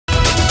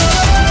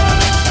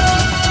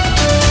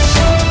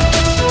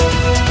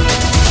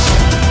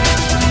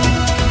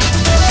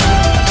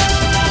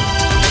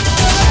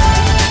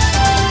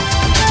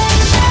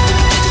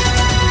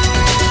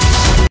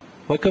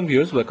Welcome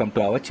viewers, welcome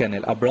to our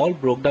channel. A brawl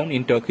broke down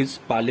in Turkey's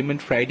parliament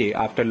Friday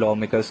after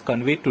lawmakers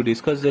convened to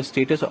discuss the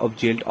status of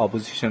jailed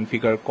opposition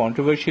figure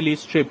controversially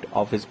stripped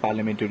of his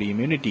parliamentary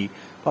immunity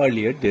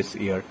earlier this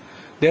year.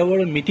 There were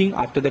a meeting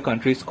after the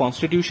country's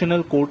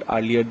constitutional court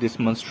earlier this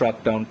month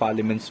struck down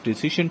parliament's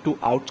decision to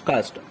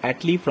oustkast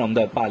Atli from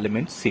the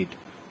parliament seat.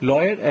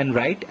 Lawyer and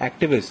right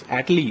activist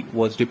Atli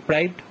was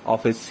deprived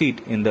of his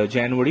seat in the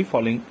January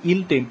following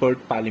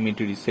ill-tempered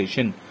parliamentary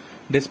session,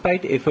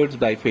 despite efforts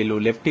by fellow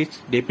leftist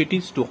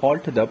deputies to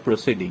halt the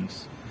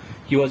proceedings.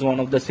 He was one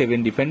of the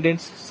 7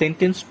 defendants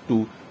sentenced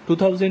to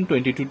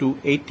 2022 to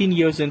 18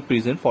 years in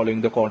prison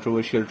following the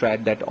controversial trial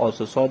that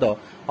also saw the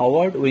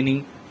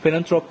award-winning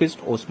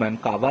philanthropist Osman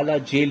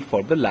Kavala jailed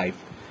for the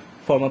life.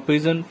 From a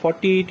prison,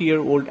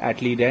 48-year-old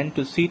Atli ran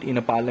to seat in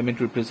a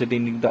parliament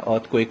representing the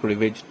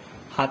earthquake-ravaged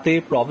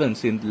Hatay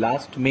province in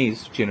last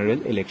May's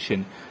general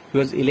election. He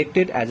was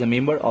elected as a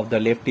member of the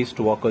leftist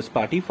Workers'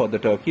 Party for the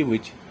Turkey,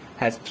 which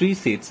has 3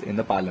 seats in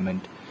the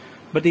parliament.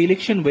 But the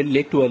election will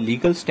lead to a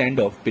legal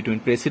standoff between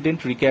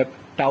President Recep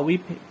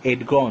Tayyip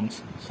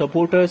Erdogan's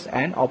supporters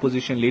and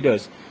opposition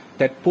leaders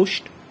that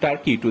pushed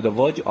Turkey to the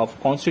verge of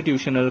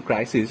constitutional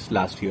crisis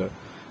last year.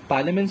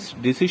 Parliament's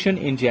decision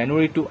in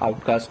January to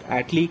oustkast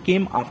Atli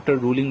came after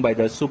ruling by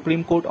the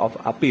Supreme Court of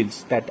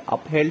Appeals that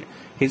upheld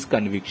his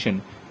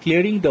conviction,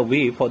 clearing the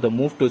way for the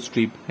move to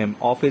strip him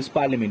of his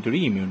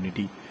parliamentary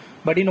immunity.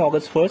 But in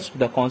August 1st,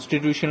 the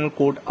Constitutional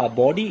Court, a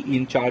body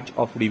in charge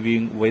of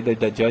reviewing whether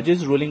the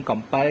judge's ruling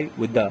complied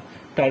with the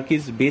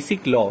Turkey's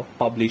basic law,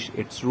 published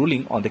its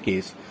ruling on the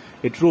case.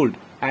 It ruled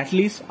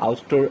Atli's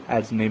ouster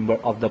as member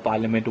of the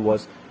parliament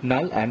was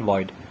null and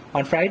void.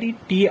 On Friday,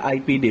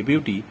 TIP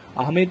deputy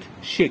Ahmed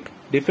Sheikh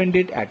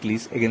defended Atli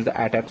against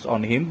the attacks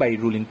on him by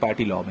ruling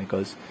party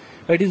lawmakers.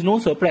 It is no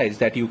surprise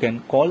that you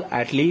can call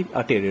Atli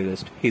a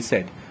terrorist, he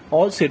said.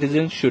 All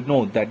citizens should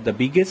know that the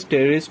biggest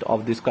terrorists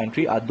of this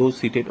country are those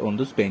seated on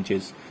those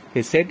benches,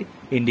 he said,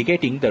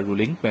 indicating the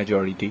ruling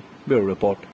majority. Bureau Report.